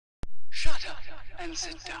up and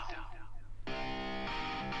sit down.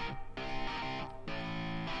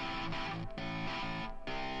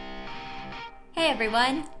 Hey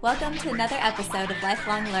everyone, welcome to another episode of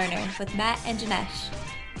Lifelong Learner with Matt and Janesh.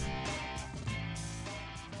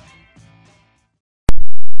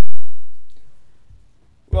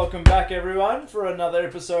 Welcome back everyone for another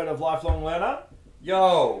episode of Lifelong Learner.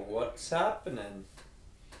 Yo, what's happening?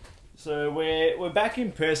 So we're back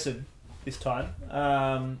in person this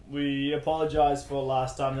time. We apologise for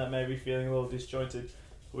last time that may be feeling a little disjointed.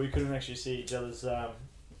 We couldn't actually see each other's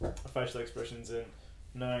facial expressions and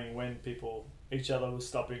knowing when each other was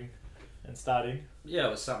stopping and starting. Yeah,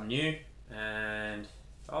 it was something new, and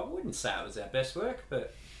I wouldn't say it was our best work,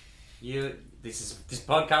 but this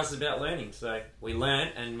podcast is about learning. So we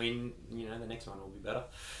learnt, and the next one will be better.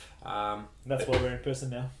 That's why we're in person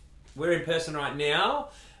now. We're in person right now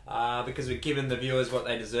because we've given the viewers what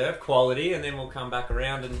they deserve, quality, and then we'll come back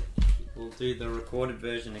around and we'll do the recorded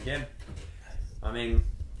version again. I mean,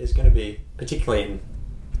 there's going to be, particularly in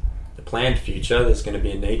the planned future, there's going to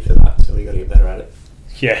be a need for that, so we've got to get better at it.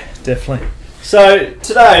 Yeah, definitely. So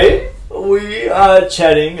today we are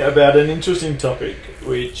chatting about an interesting topic,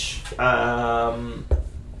 which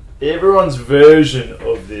everyone's version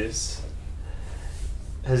of this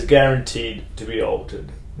has guaranteed to be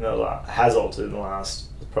altered. Has altered in the last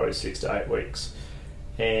probably 6 to 8 weeks,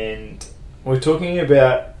 and we're talking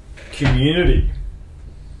about community.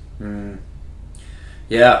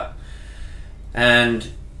 Yeah, and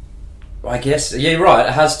I guess, yeah, you're right,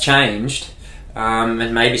 it has changed,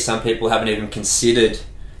 and maybe some people haven't even considered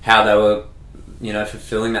how they were,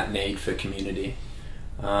 fulfilling that need for community.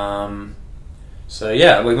 So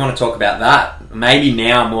yeah, we want to talk about that. Maybe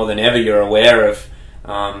now more than ever you're aware of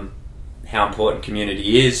how important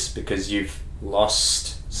community is, because you've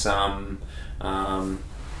lost some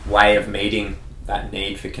way of meeting that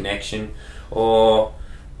need for connection, or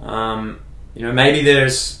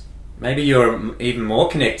maybe you're even more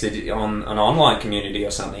connected on an online community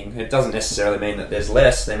or something. It doesn't necessarily mean that there's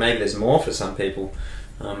less. Maybe there's more for some people.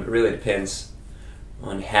 It really depends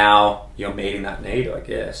on how you're meeting that need, I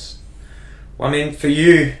guess. Well, I mean, for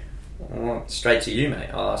you, straight to you, mate,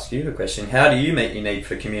 I'll ask you the question. How do you meet your need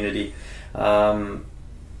for community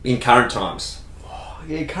in current times?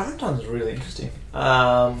 Yeah, current times is really interesting.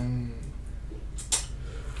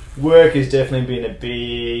 Work has definitely been a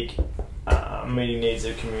big meeting needs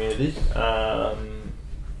of community.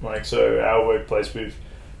 So our workplace, we've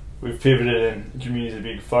pivoted, and community is a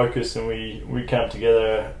big focus, and we come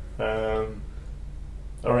together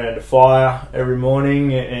around a fire every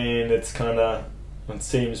morning, and it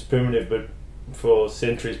seems primitive, but for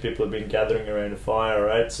centuries people have been gathering around a fire,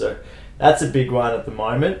 right? So that's a big one at the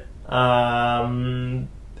moment. Other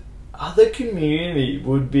community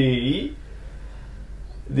would be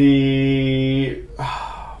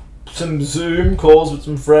some Zoom calls with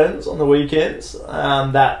some friends on the weekends.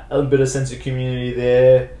 That a bit of sense of community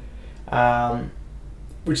there,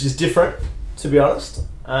 which is different, to be honest.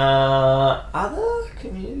 Other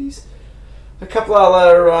communities, a couple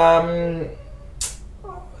other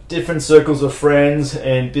different circles of friends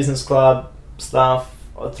and business club stuff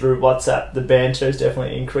through WhatsApp. The band show's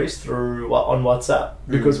definitely increased on WhatsApp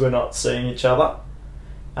because we're not seeing each other.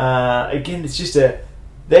 Again, it's just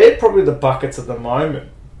they're probably the buckets at the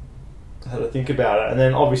moment, how to think about it. And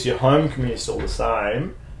then obviously your home community is still the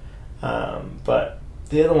same, but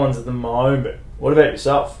they're the ones at the moment. What about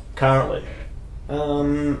yourself currently?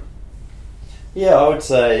 Yeah, I would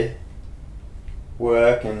say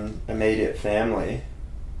work and immediate family.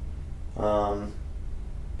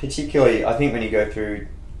 Particularly, I think when you go through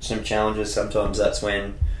some challenges, sometimes that's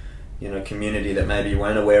when community that maybe you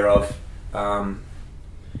weren't aware of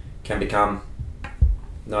can become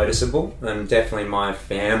noticeable. And definitely my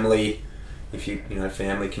family,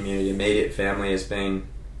 family community, immediate family, has been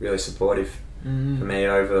really supportive for me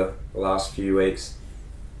over the last few weeks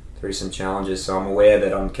through some challenges. So I'm aware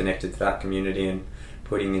that I'm connected to that community and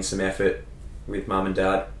putting in some effort with mum and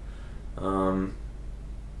dad. So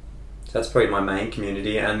that's probably my main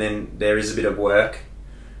community, and then there is a bit of work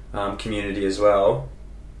community as well.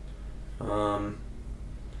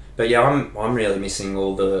 But yeah, I'm really missing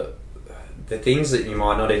all the things that you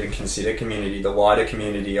might not even consider community, the wider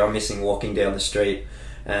community. I'm missing walking down the street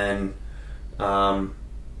and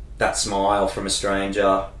that smile from a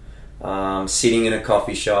stranger, sitting in a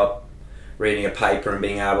coffee shop, reading a paper and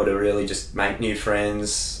being able to really just make new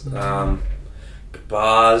friends.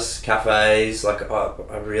 Bars, cafes,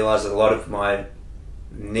 I realise that a lot of my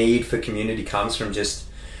need for community comes from just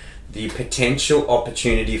the potential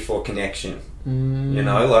opportunity for connection.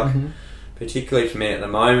 Particularly for me at the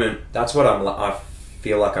moment, that's what I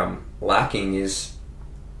feel like I'm lacking is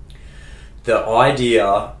the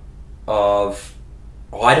idea of,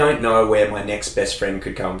 I don't know where my next best friend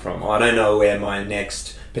could come from. I don't know where my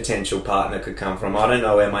next potential partner could come from. I don't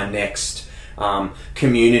know where my next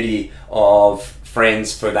community of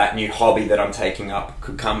friends for that new hobby that I'm taking up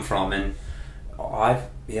could come from. And I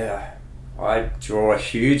draw a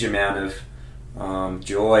huge amount of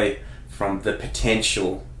joy from the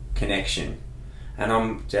potential connection, and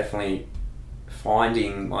I'm definitely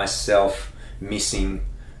finding myself missing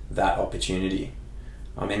that opportunity.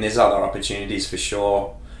 I mean, there's other opportunities for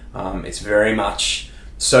sure. It's very much,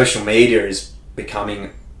 social media is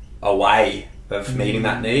becoming a way of meeting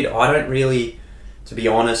that need. I don't really, to be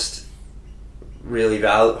honest, really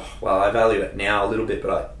I value it now a little bit,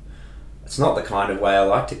 but it's not the kind of way I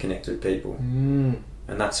like to connect with people. And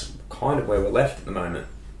that's kind of where we're left at the moment.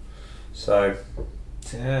 So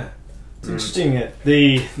yeah, it's interesting that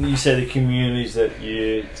you say the communities that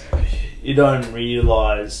you don't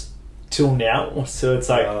realise till now. So it's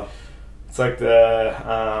like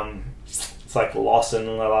Lawson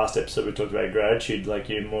in the last episode we talked about gratitude. Like,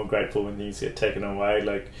 you're more grateful when things get taken away.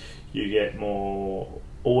 Like, you get more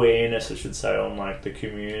awareness, I should say, on like the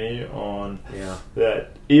community, on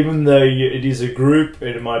that even though it is a group,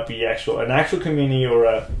 it might be an actual community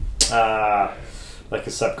or like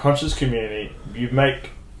a subconscious community. You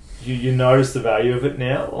notice the value of it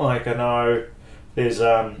now. Like, I know there's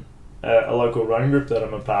a local running group that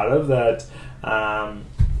I'm a part of that,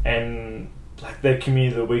 and like their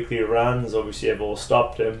community, the weekly runs obviously have all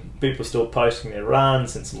stopped, and people are still posting their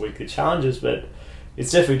runs and some weekly challenges, but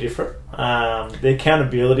it's definitely different. The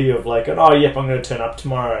accountability of like, oh yep, I'm going to turn up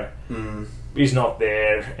tomorrow, is not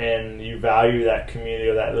there, and you value that community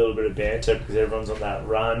or that little bit of banter because everyone's on that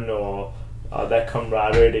run, or that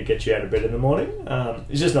camaraderie to get you out of bed in the morning.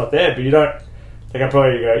 It's just not there. But you don't, like, I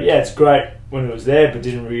probably go, yeah, it's great when it was there, but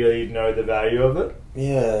didn't really know the value of it.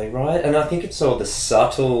 Yeah, right. And I think it's all the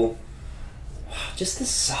subtle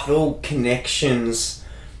connections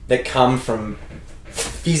that come from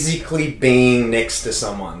physically being next to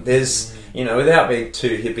someone. There's, without being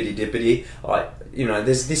too hippity-dippity,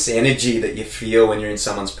 there's this energy that you feel when you're in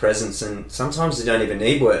someone's presence, and sometimes they don't even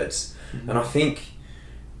need words. And I think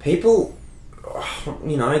people,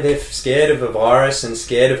 they're scared of a virus and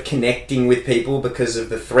scared of connecting with people because of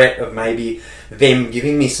the threat of maybe them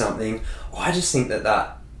giving me something. I just think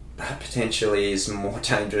that potentially is more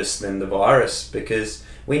dangerous than the virus, because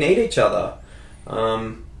we need each other.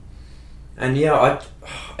 And yeah,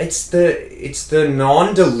 it's the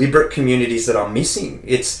non-deliberate communities that I'm missing.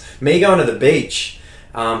 It's me going to the beach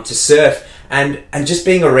to surf and just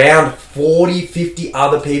being around 40, 50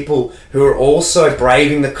 other people who are also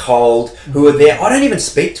braving the cold, who are there. I don't even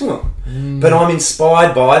speak to them, but I'm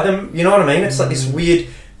inspired by them. You know what I mean? It's like this weird,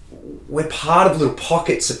 we're part of little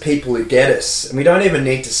pockets of people who get us, and we don't even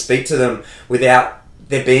need to speak to them without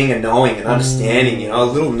there being a knowing and understanding. A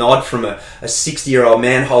little nod from a 60-year-old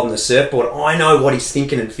man holding the surfboard. I know what he's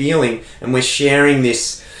thinking and feeling, and we're sharing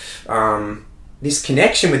this this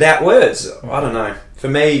connection without words. I don't know. For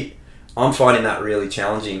me, I'm finding that really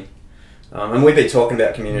challenging. And we've been talking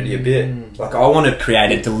about community a bit. Like, I want to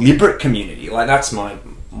create a deliberate community. Like, that's my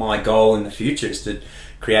goal in the future, is to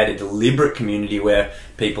create a deliberate community where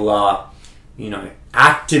people are,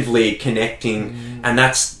 actively connecting, and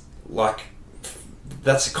that's a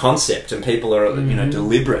concept, and people are,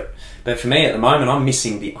 deliberate. But for me at the moment, I'm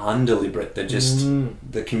missing the undeliberate,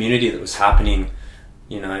 the community that was happening,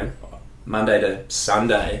 Monday to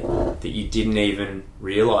Sunday, that you didn't even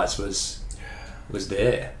realise was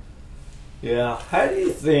there. Yeah. How do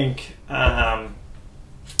you think,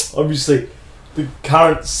 obviously, the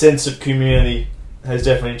current sense of community has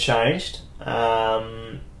definitely changed,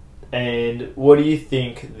 and what do you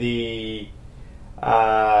think the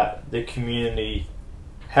community,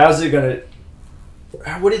 what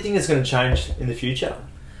do you think is going to change in the future?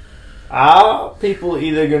 Are people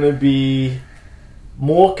either going to be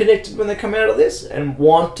more connected when they come out of this and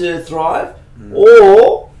want to thrive,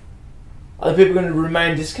 or are the people going to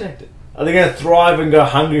remain disconnected? Are they going to thrive and go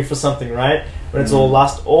hungry for something, right, when it's all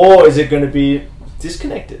lust, or is it going to be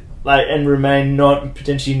disconnected, and remain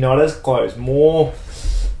potentially not as close, more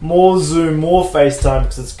Zoom, more FaceTime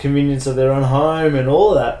because it's convenience of their own home and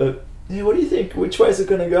all of that? But yeah, what do you think? Which way is it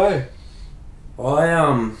going to go?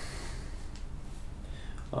 I'm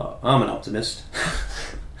an optimist,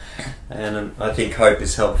 and I think hope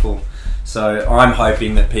is helpful. So I'm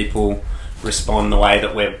hoping that people respond the way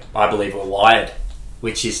that I believe we're wired,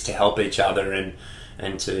 which is to help each other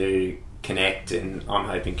and to connect. And I'm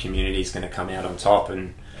hoping community is going to come out on top,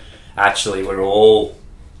 and actually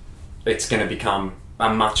it's going to become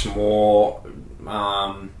a much more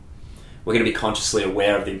we're going to be consciously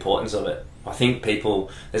aware of the importance of it. I think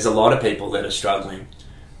there's a lot of people that are struggling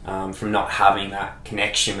from not having that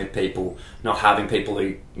connection with people, not having people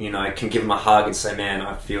who, you know, can give them a hug and say, man,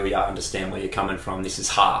 I feel you, I understand where you're coming from, this is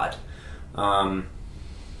hard.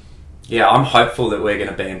 Yeah, I'm hopeful that we're going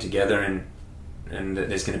to band together and that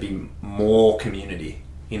there's going to be more community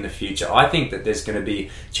in the future. I think that there's going to be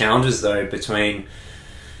challenges, though, between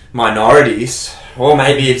minorities, or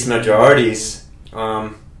maybe it's majorities.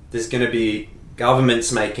 There's going to be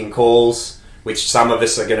governments making calls, which some of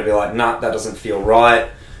us are going to be like, nah, that doesn't feel right.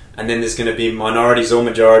 And then there's going to be minorities or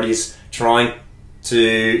majorities trying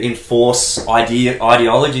to enforce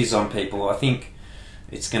ideologies on people. I think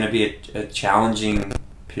it's going to be a challenging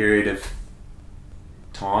period of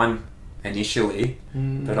time initially,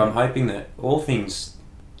 but I'm hoping that all things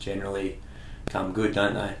generally come good,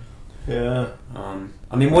 don't they? Yeah.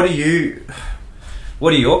 I mean, what are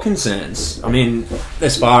your concerns? I mean,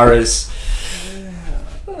 as far as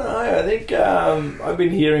I don't know, I think I've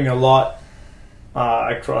been hearing a lot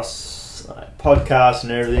across podcasts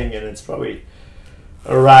and everything, and it's probably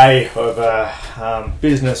array of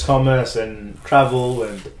business, commerce, and travel,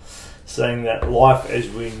 and saying that life as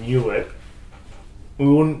we knew it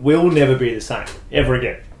will never be the same ever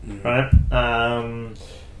again, right?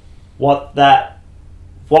 What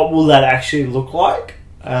will that actually look like?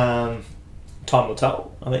 Time will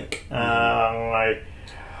tell, I think. I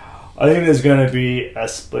think there's going to be a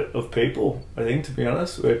split of people, I think, to be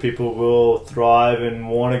honest, where people will thrive and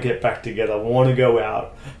want to get back together, want to go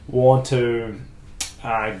out, want to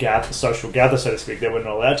gather, social gather, so to speak, that we're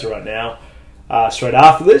not allowed to right now, straight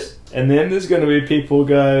after this. And then there's going to be people who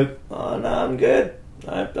go, oh, no, I'm good.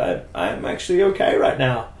 I'm actually okay right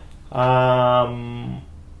now.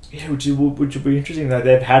 Yeah, which would be interesting, though.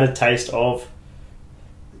 They've had a taste of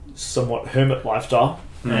somewhat hermit lifestyle,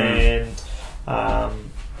 and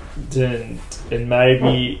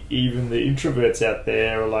maybe even the introverts out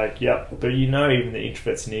there are like, yep, but you know, even the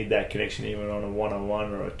introverts need that connection, even on a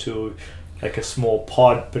one-on-one or a two, like a small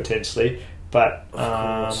pod potentially. But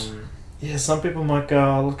yeah, some people might go,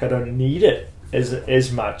 oh, look, I don't need it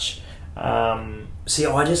as much. See,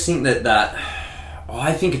 I just think that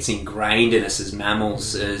I think it's ingrained in us as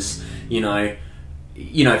mammals, as you know,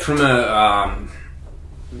 from a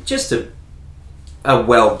just a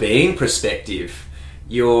well-being perspective.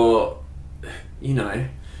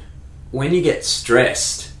 When you get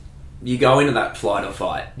stressed, you go into that flight or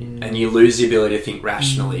fight, and you lose the ability to think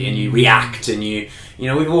rationally, and you react, and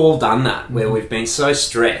we've all done that, where we've been so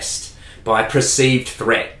stressed by a perceived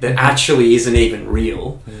threat that actually isn't even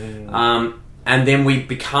real, and then we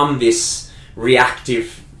become this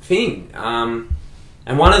reactive thing. And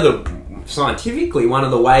scientifically, one of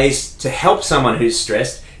the ways to help someone who's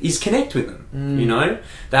stressed is connect with them.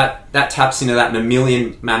 That taps into that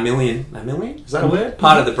mammalian, is that a word?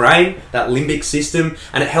 Part of the brain, that limbic system,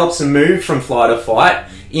 and it helps them move from flight or fight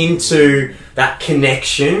into that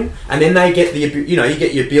connection, and then they get you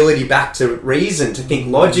get your ability back to reason, to think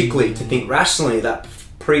logically, to think rationally. That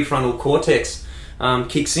prefrontal cortex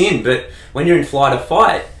kicks in, but when you're in flight or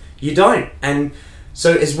fight, you don't. And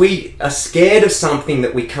so as we are scared of something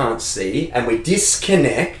that we can't see, and we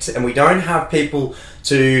disconnect, and we don't have people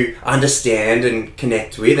to understand and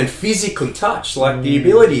connect with and physically touch, like the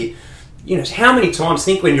ability, how many times,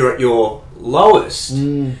 think when you're at your lowest,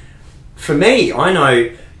 for me, I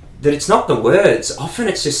know that it's not the words, often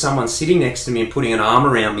it's just someone sitting next to me and putting an arm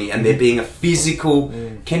around me, and there being a physical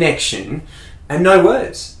connection and no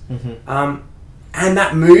words. And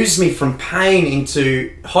that moves me from pain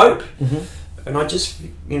into hope. And I just,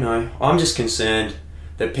 I'm just concerned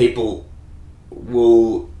that people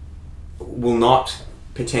will not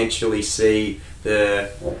potentially see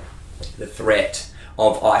the threat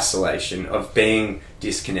of isolation, of being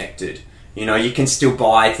disconnected. You can still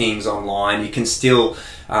buy things online, you can still,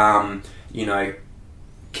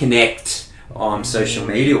 connect on social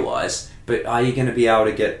media wise, but are you going to be able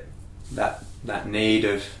to get that need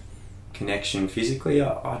of connection physically?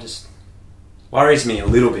 I just worries me a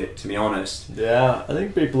little bit, to be honest. Yeah, I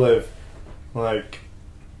think people have, like,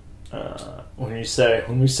 when we say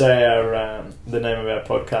our the name of our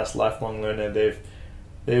podcast, Lifelong Learner,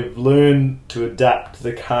 they've learned to adapt to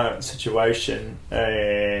the current situation,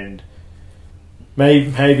 and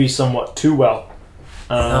maybe somewhat too well,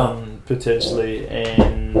 potentially,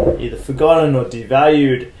 and either forgotten or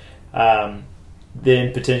devalued.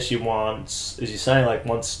 Then potentially once, as you're saying, like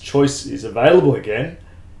once choice is available again,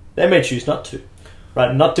 they may choose not to,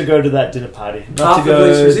 right? Not to go to that dinner party, not to go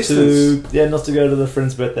to the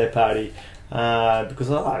friend's birthday party,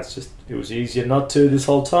 because it was easier not to this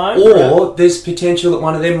whole time. Or there's potential that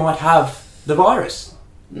one of them might have the virus.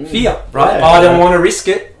 Fear, right? Yeah, I don't want to risk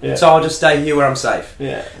it, Yeah. so I'll just stay here where I'm safe.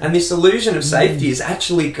 Yeah. And this illusion of safety is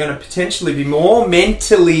actually going to potentially be more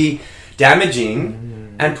mentally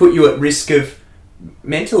damaging and put you at risk of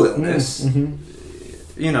mental illness.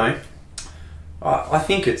 You know, I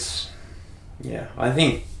think I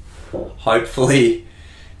think hopefully,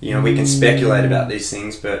 you know, we can speculate about these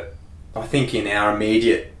things, but I think in our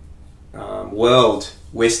immediate world,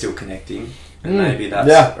 we're still connecting. And maybe that's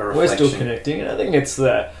a reflection. We're still connecting, and I think it's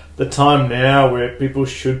the time now where people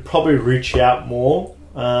should probably reach out more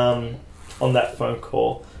on that phone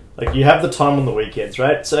call. Like, you have the time on the weekends,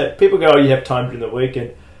 right? So people go, oh, you have time during the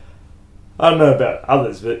weekend. I don't know about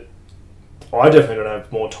others, but I definitely don't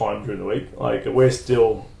have more time during the week. Like, we're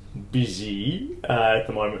still busy at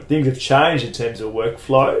the moment. Things have changed in terms of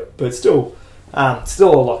workflow, but still a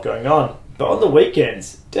lot going on. But on the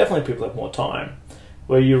weekends, definitely people have more time,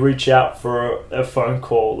 where you reach out for a phone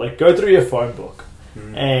call. Like, go through your phone book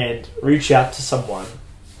and reach out to someone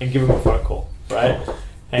and give them a phone call, right?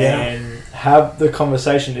 And have the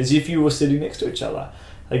conversation as if you were sitting next to each other.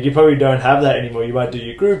 Like, you probably don't have that anymore. You might do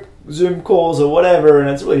your group Zoom calls or whatever, and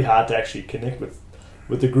it's really hard to actually connect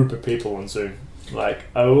with a group of people on Zoom. Like,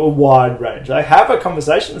 a wide range. Like, have a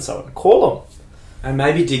conversation with someone. Call them. And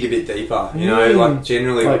maybe dig a bit deeper. You know, like,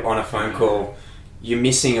 generally on a phone call, you're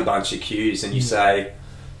missing a bunch of cues, and you say,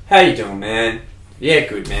 how you doing, man? Yeah,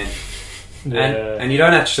 good, man. And you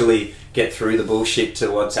don't actually get through the bullshit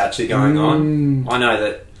to what's actually going on. I know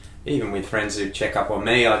that even with friends who check up on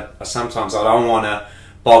me, I sometimes I don't want to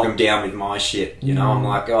bog them down with my shit. You know, I'm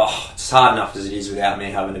like, oh, it's hard enough as it is without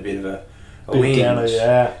me having a bit of a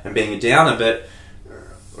whinge and being a downer. But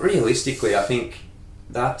realistically, I think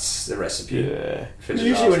that's the recipe. For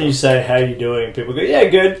usually when you say, how you doing, people go, yeah,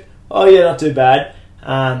 good. Oh, yeah, not too bad.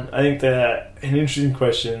 I think an interesting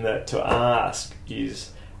question to ask is,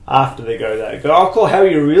 after they go that, go, oh, cool, how are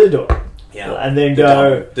you really doing? Yeah. And then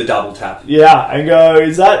the double tap. Yeah, and go,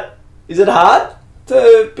 is it hard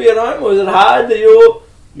to be at home, or is it hard that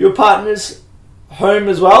your partner's home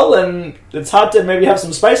as well, and it's hard to maybe have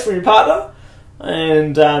some space from your partner?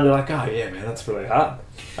 And they're like, oh yeah, man, that's really hard.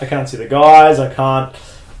 I can't see the guys, I can't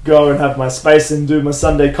go and have my space and do my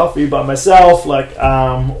Sunday coffee by myself, like,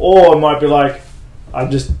 or it might be like, I'm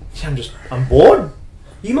bored.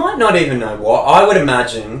 You might not even know what. I would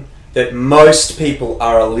imagine that most people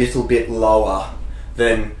are a little bit lower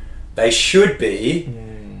than they should be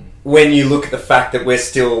when you look at the fact that we're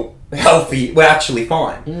still healthy. We're actually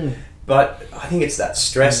fine. But I think it's that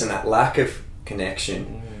stress and that lack of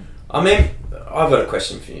connection. I mean, I've got a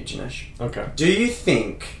question for you, Janesh. Okay. Do you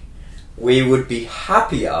think we would be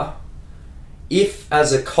happier if,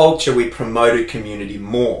 as a culture, we promoted community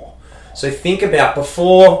more? So think about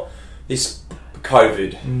before this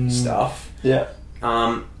COVID stuff. Yeah.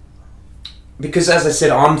 Because as I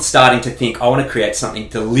said, I'm starting to think I want to create something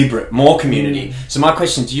deliberate, more community. So my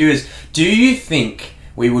question to you is, do you think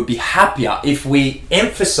we would be happier if we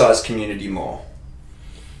emphasize community more?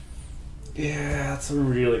 Yeah, that's a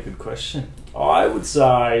really good question. I would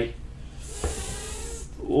say,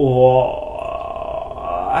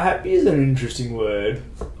 happy is an interesting word.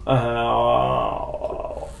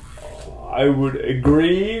 I would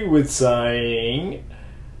agree with saying,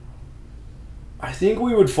 I think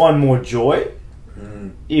we would find more joy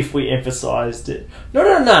if we emphasized it.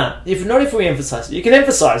 No. If we emphasize it, you can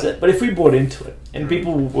emphasize it, but if we bought into it and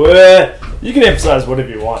people you can emphasize whatever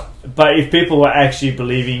you want, but if people were actually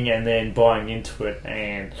believing and then buying into it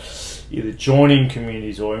and either joining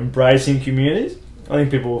communities or embracing communities, I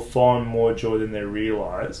think people will find more joy than they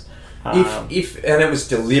realize. If and it was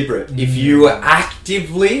deliberate, if you were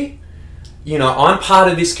actively, you know, I'm part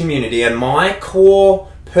of this community and my core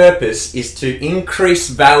purpose is to increase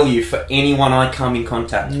value for anyone I come in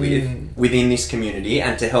contact with within this community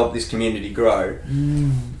and to help this community grow.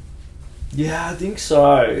 Yeah, I think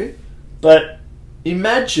so. But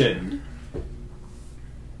imagine,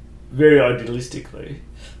 very idealistically,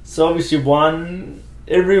 so obviously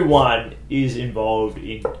everyone is involved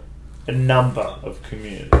in a number of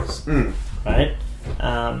communities, right?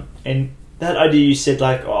 And that idea you said,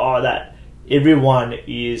 like, that everyone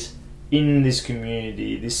is in this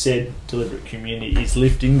community, this said deliberate community, is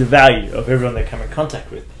lifting the value of everyone they come in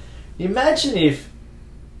contact with. Imagine if,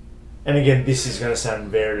 and again, this is going to sound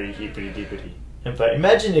very hippity-dippity, but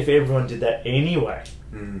imagine if everyone did that anyway.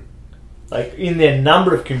 Like, in their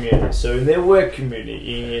number of communities, so in their work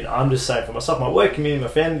community, I'm just saying for myself, my work community, my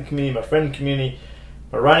family community, my friend community,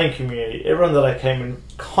 my running community, everyone that I came in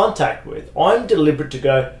contact with, I'm deliberate to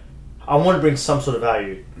go, I want to bring some sort of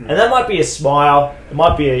value. And that might be a smile, it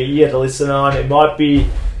might be a ear to listen on, it might be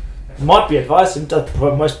might be advice, and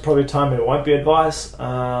most probably time it won't be advice.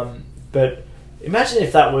 But imagine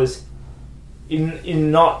if that was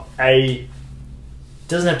in not a,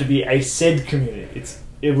 doesn't have to be a said community.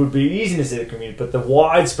 It would be easy to say a community, but the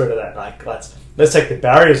widespread of that, like let's take the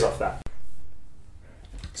barriers off that.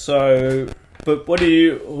 So, but what do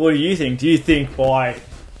you think? Do you think by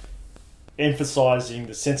emphasizing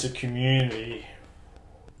the sense of community,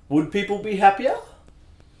 would people be happier?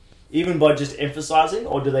 Even by just emphasizing,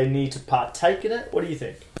 or do they need to partake in it? What do you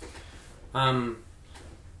think?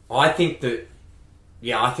 I think that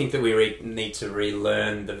we need to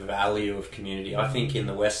relearn the value of community. I think in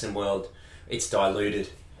the Western world, it's diluted.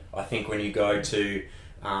 I think when you go to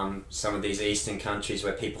some of these Eastern countries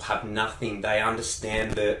where people have nothing, they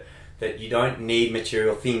understand that you don't need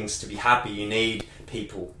material things to be happy. You need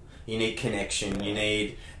people. You need connection. You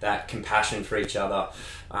need that compassion for each other.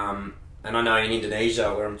 And I know in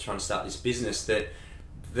Indonesia, where I'm trying to start this business, that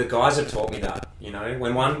the guys have taught me that. You know,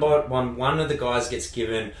 when one of the guys gets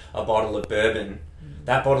given a bottle of bourbon,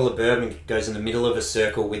 that bottle of bourbon goes in the middle of a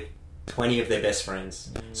circle with 20 of their best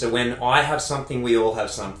friends. So when I have something, we all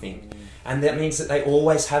have something. And that means that they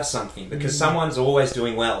always have something, because someone's always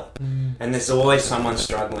doing well. And there's always someone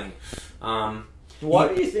struggling. Why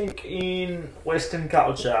do you think in Western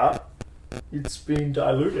culture it's been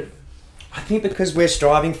diluted? I think because we're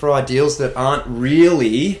striving for ideals that aren't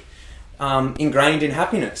really ingrained in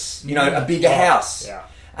happiness. You know, a bigger house. Yeah.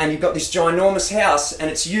 And you've got this ginormous house, and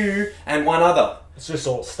it's you and one other. It's just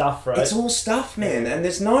all stuff, right? It's all stuff, man. And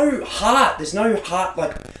there's no heart. There's no heart,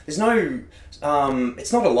 there's no...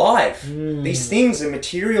 it's not alive. These things are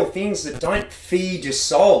material things that don't feed your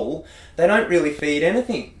soul. They don't really feed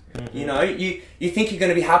anything. You know, you think you're going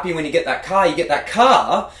to be happy when you get that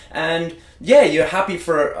car, and yeah, you're happy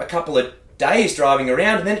for a couple of days driving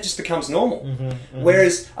around, and then it just becomes normal.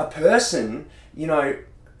 Whereas a person, you know,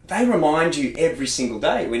 they remind you every single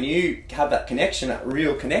day. When you have that connection, that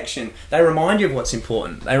real connection, they remind you of what's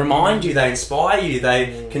important. They remind you, they inspire you,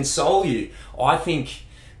 they console you. I think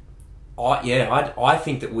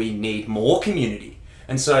that we need more community.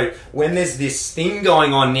 And so when there's this thing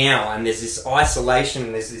going on now, and there's this isolation,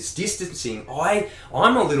 and there's this distancing,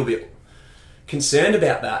 I'm a little bit concerned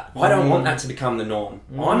about that. I don't want that to become the norm.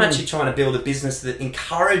 I'm actually trying to build a business that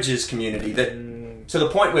encourages community, that to the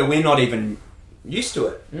point where we're not even used to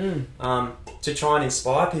it. To try and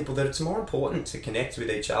inspire people that it's more important to connect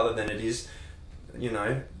with each other than it is, you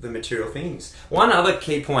know, the material things. One other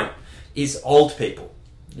key point is old people.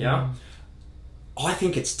 Yeah. I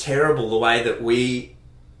think it's terrible the way that we,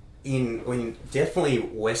 in definitely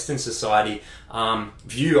Western society,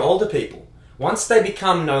 view older people. Once they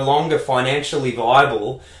become no longer financially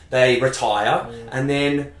viable, they retire, and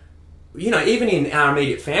then, you know, even in our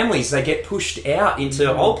immediate families, they get pushed out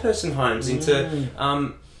into old person homes, into...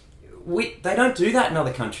 they don't do that in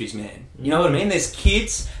other countries, man. You know what I mean? There's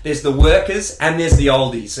kids, there's the workers, and there's the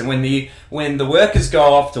oldies. And when the workers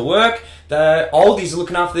go off to work, the oldies are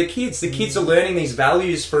looking after their kids. The kids are learning these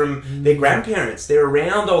values from their grandparents. They're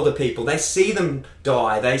around older people. They see them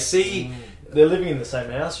die. They see... They're living in the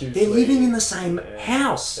same house usually. They're living in the same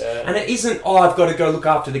house. Yeah. And it isn't, I've got to go look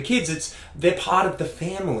after the kids. They're part of the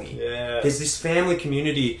family. Yeah. There's this family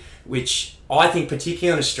community, which I think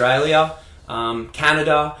particularly in Australia...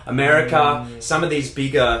 Canada, America, some of these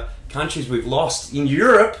bigger countries we've lost. In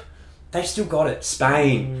Europe, they've still got it.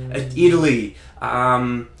 Spain, Italy,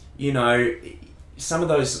 you know, some of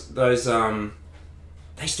those they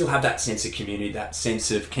still have that sense of community, that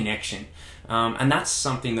sense of connection. And that's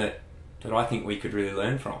something that I think we could really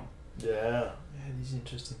learn from. Yeah, it is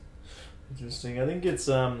interesting. I think it's,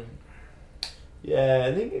 I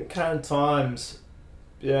think in current times,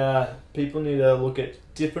 people need to look at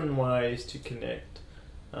different ways to connect,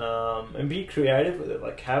 and be creative with it.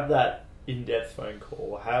 Like, have that in-depth phone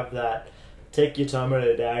call, take your time out of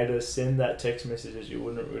the day to send that text messages you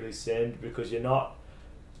wouldn't really send, because you're not,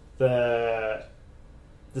 the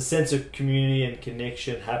sense of community and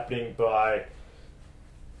connection happening by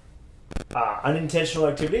unintentional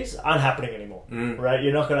activities aren't happening anymore, right?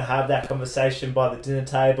 You're not going to have that conversation by the dinner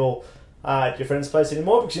table at your friend's place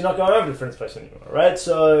anymore, because you're not going over to your friend's place anymore, right?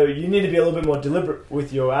 So you need to be a little bit more deliberate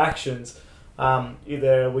with your actions,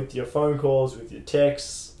 either with your phone calls, with your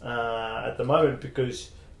texts, at the moment,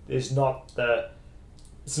 because it's not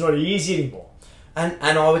easy anymore. And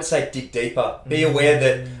I would say dig deeper. Be aware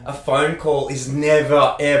that a phone call is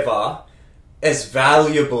never ever as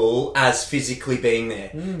valuable as physically being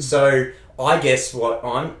there. So I guess what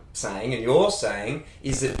I'm saying and you're saying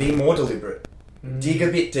is that be more deliberate. Dig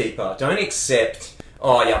a bit deeper. Don't accept,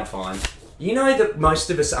 oh yeah, I'm fine. You know that most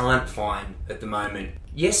of us aren't fine at the moment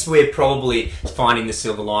yes, we're probably finding the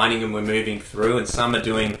silver lining and we're moving through, and some are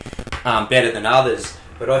doing better than others.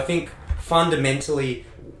 But I think fundamentally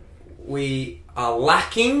we are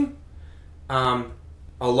lacking a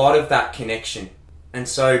lot of that connection. And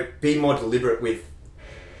so be more deliberate with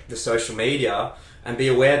the social media and be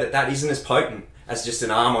aware that that isn't as potent as just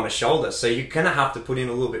an arm on a shoulder. So you're going to have to put in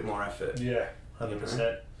a little bit more effort. Yeah,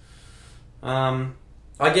 100%.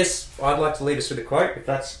 I guess I'd like to leave us with a quote, if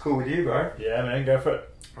that's cool with you, bro. Yeah, man, go for it.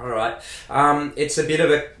 All right. It's a bit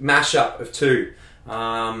of a mashup of two.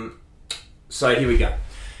 So here we go.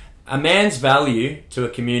 A man's value to a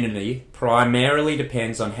community primarily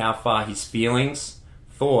depends on how far his feelings,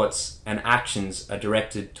 thoughts, and actions are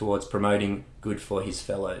directed towards promoting good for his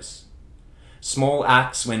fellows. Small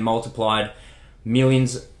acts, when multiplied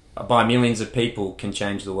by millions of people, can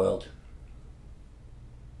change the world.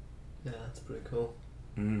 Yeah, that's pretty cool.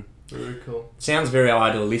 Mm. Very cool. Sounds very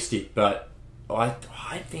idealistic, but I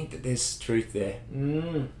think that there's truth there.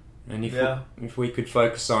 Mm. And if we could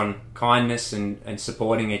focus on kindness and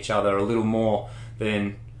supporting each other a little more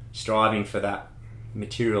than striving for that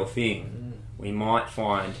material thing, we might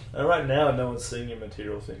find... And right now, no one's seeing a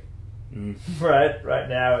material thing. Mm. Right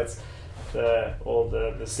now, it's the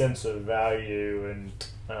sense of value and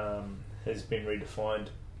has been redefined.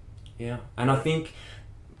 Yeah, and I think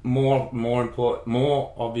more important,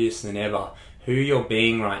 more obvious than ever, who you're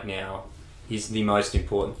being right now is the most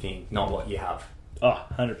important thing, not what you have. Oh,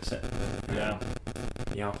 100%. Yeah.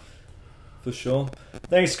 Yeah. For sure.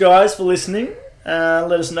 Thanks, guys, for listening.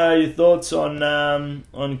 Let us know your thoughts on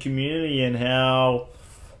community and how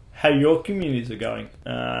your communities are going.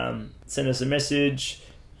 Send us a message,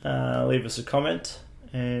 leave us a comment,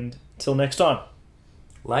 and till next time.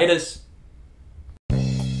 Laters.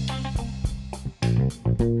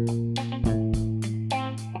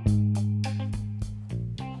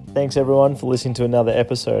 Thanks everyone for listening to another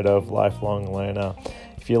episode of Lifelong Learner.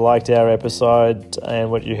 If you liked our episode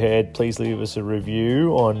and what you heard, please leave us a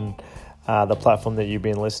review on the platform that you've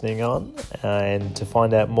been listening on. And to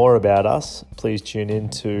find out more about us, please tune in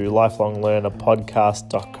to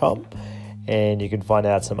lifelonglearnerpodcast.com, and you can find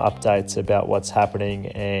out some updates about what's happening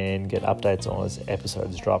and get updates on as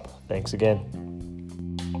episodes drop. Thanks again.